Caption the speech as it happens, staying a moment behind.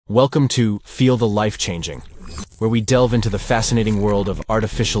Welcome to Feel the Life-Changing, where we delve into the fascinating world of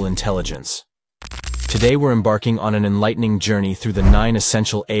artificial intelligence. Today we're embarking on an enlightening journey through the 9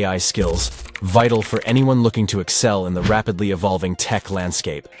 essential AI skills, vital for anyone looking to excel in the rapidly evolving tech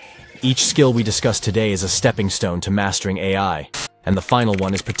landscape. Each skill we discuss today is a stepping stone to mastering AI, and the final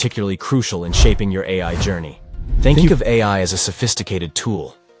one is particularly crucial in shaping your AI journey. Think of AI as a sophisticated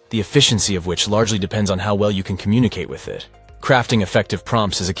tool, the efficiency of which largely depends on how well you can communicate with it. Crafting effective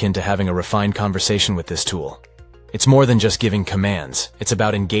prompts is akin to having a refined conversation with this tool. It's more than just giving commands. It's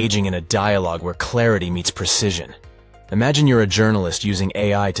about engaging in a dialogue where clarity meets precision. Imagine you're a journalist using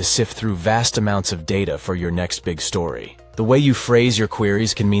AI to sift through vast amounts of data for your next big story. The way you phrase your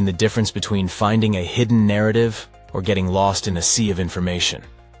queries can mean the difference between finding a hidden narrative or getting lost in a sea of information.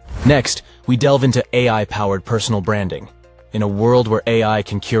 Next, we delve into AI-powered personal branding. In a world where AI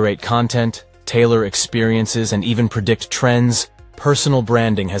can curate content, tailor experiences, and even predict trends, personal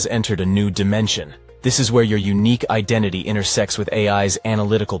branding has entered a new dimension. This is where your unique identity intersects with AI's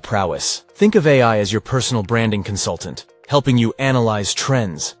analytical prowess. Think of AI as your personal branding consultant, helping you analyze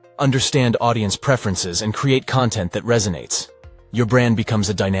trends, understand audience preferences, and create content that resonates. Your brand becomes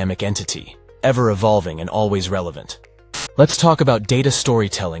a dynamic entity, ever evolving and always relevant. Let's talk about data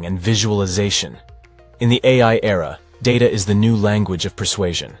storytelling and visualization. In the AI era, data is the new language of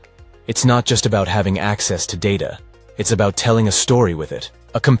persuasion. It's not just about having access to data, it's about telling a story with it.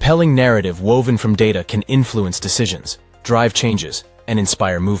 A compelling narrative woven from data can influence decisions, drive changes, and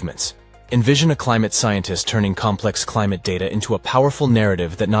inspire movements. Envision a climate scientist turning complex climate data into a powerful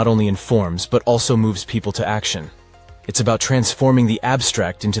narrative that not only informs but also moves people to action. It's about transforming the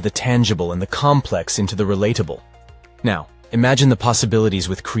abstract into the tangible and the complex into the relatable. Now, imagine the possibilities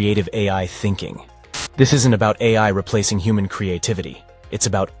with creative AI thinking. This isn't about AI replacing human creativity. It's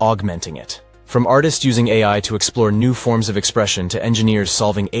about augmenting it. From artists using AI to explore new forms of expression to engineers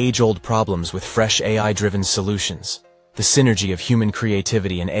solving age-old problems with fresh AI-driven solutions, the synergy of human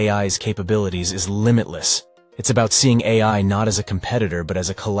creativity and AI's capabilities is limitless. It's about seeing AI not as a competitor but as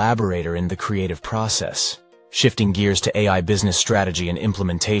a collaborator in the creative process. Shifting gears to AI business strategy and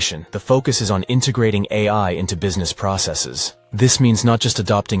implementation, the focus is on integrating AI into business processes. This means not just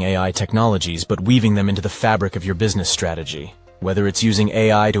adopting AI technologies but weaving them into the fabric of your business strategy. Whether it's using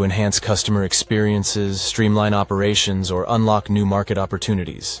AI to enhance customer experiences, streamline operations, or unlock new market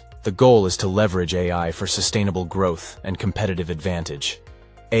opportunities, the goal is to leverage AI for sustainable growth and competitive advantage.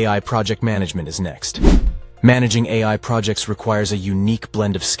 AI project management is next. Managing AI projects requires a unique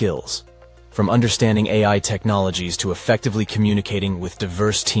blend of skills, from understanding AI technologies to effectively communicating with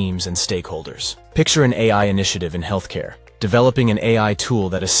diverse teams and stakeholders. Picture an AI initiative in healthcare, developing an AI tool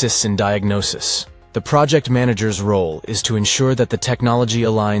that assists in diagnosis. The project manager's role is to ensure that the technology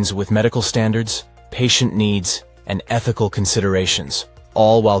aligns with medical standards, patient needs, and ethical considerations,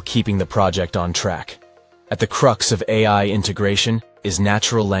 all while keeping the project on track. At the crux of AI integration is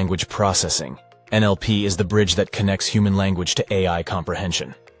natural language processing. NLP is the bridge that connects human language to AI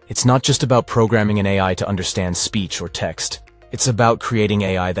comprehension. It's not just about programming an AI to understand speech or text. It's about creating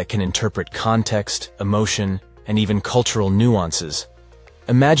AI that can interpret context, emotion, and even cultural nuances.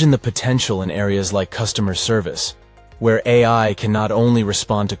 Imagine the potential in areas like customer service, where AI can not only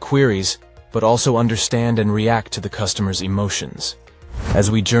respond to queries, but also understand and react to the customer's emotions.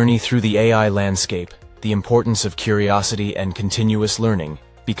 As we journey through the AI landscape, the importance of curiosity and continuous learning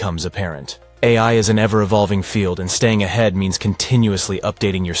becomes apparent. AI is an ever-evolving field, and staying ahead means continuously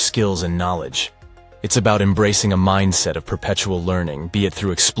updating your skills and knowledge. It's about embracing a mindset of perpetual learning, be it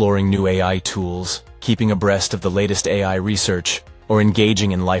through exploring new AI tools, keeping abreast of the latest AI research, or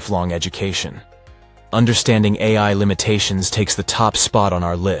engaging in lifelong education. Understanding AI limitations takes the top spot on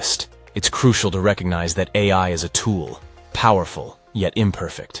our list. It's crucial to recognize that AI is a tool, powerful, yet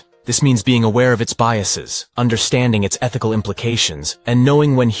imperfect. This means being aware of its biases, understanding its ethical implications, and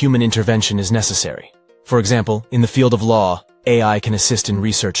knowing when human intervention is necessary. For example, in the field of law, AI can assist in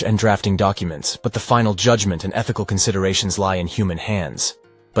research and drafting documents, but the final judgment and ethical considerations lie in human hands.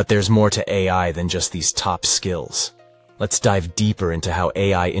 But there's more to AI than just these top skills. Let's dive deeper into how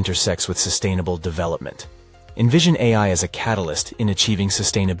AI intersects with sustainable development. Envision AI as a catalyst in achieving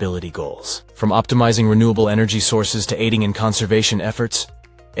sustainability goals. From optimizing renewable energy sources to aiding in conservation efforts,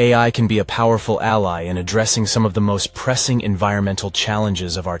 AI can be a powerful ally in addressing some of the most pressing environmental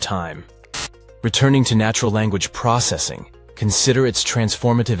challenges of our time. Returning to natural language processing, consider its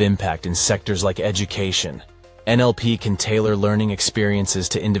transformative impact in sectors like education. NLP can tailor learning experiences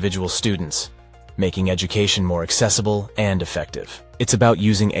to individual students, making education more accessible and effective. It's about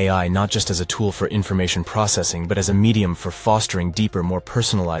using AI not just as a tool for information processing, but as a medium for fostering deeper, more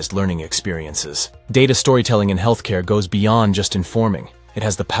personalized learning experiences. Data storytelling in healthcare goes beyond just informing. It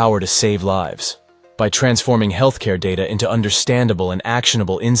has the power to save lives. By transforming healthcare data into understandable and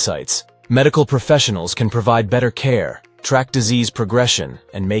actionable insights, medical professionals can provide better care, track disease progression,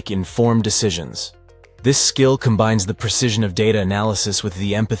 and make informed decisions. This skill combines the precision of data analysis with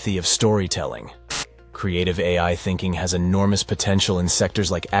the empathy of storytelling. Creative AI thinking has enormous potential in sectors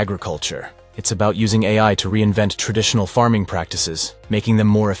like agriculture. It's about using AI to reinvent traditional farming practices, making them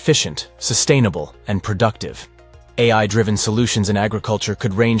more efficient, sustainable, and productive. AI-driven solutions in agriculture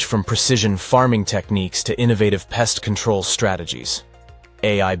could range from precision farming techniques to innovative pest control strategies.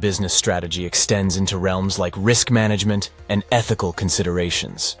 AI business strategy extends into realms like risk management and ethical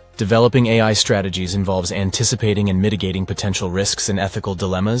considerations. Developing AI strategies involves anticipating and mitigating potential risks and ethical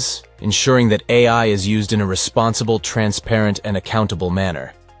dilemmas, ensuring that AI is used in a responsible, transparent, and accountable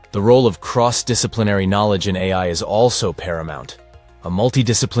manner. The role of cross-disciplinary knowledge in AI is also paramount. A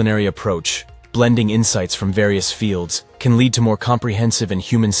multidisciplinary approach, blending insights from various fields, can lead to more comprehensive and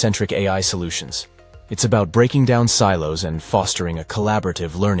human-centric AI solutions. It's about breaking down silos and fostering a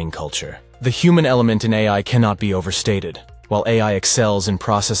collaborative learning culture. The human element in AI cannot be overstated. While AI excels in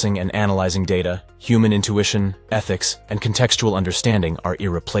processing and analyzing data, human intuition, ethics, and contextual understanding are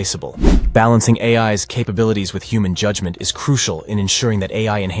irreplaceable. Balancing AI's capabilities with human judgment is crucial in ensuring that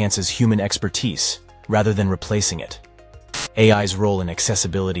AI enhances human expertise, rather than replacing it. AI's role in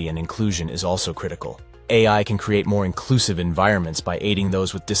accessibility and inclusion is also critical. AI can create more inclusive environments by aiding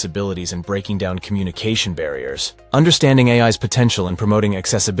those with disabilities and breaking down communication barriers. Understanding AI's potential and promoting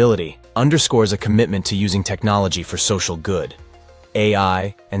accessibility underscores a commitment to using technology for social good.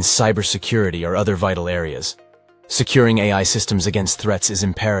 AI and cybersecurity are other vital areas. Securing AI systems against threats is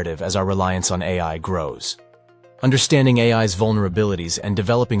imperative as our reliance on AI grows. Understanding AI's vulnerabilities and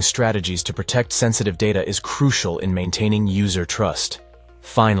developing strategies to protect sensitive data is crucial in maintaining user trust.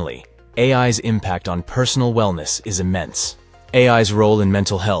 Finally, AI's impact on personal wellness is immense. AI's role in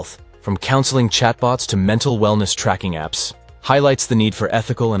mental health, from counseling chatbots to mental wellness tracking apps, highlights the need for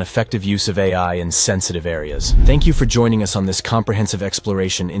ethical and effective use of AI in sensitive areas. Thank you for joining us on this comprehensive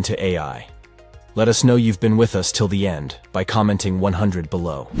exploration into AI. Let us know you've been with us till the end by commenting 100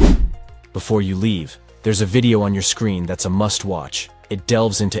 below. Before you leave, there's a video on your screen that's a must-watch. It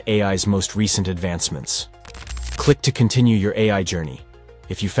delves into AI's most recent advancements. Click to continue your AI journey.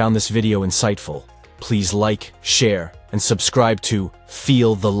 If you found this video insightful, please like, share, and subscribe to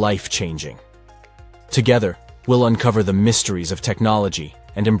Feel the Life-Changing. Together, we'll uncover the mysteries of technology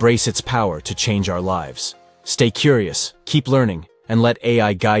and embrace its power to change our lives. Stay curious, keep learning, and let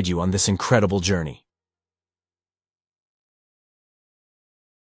AI guide you on this incredible journey.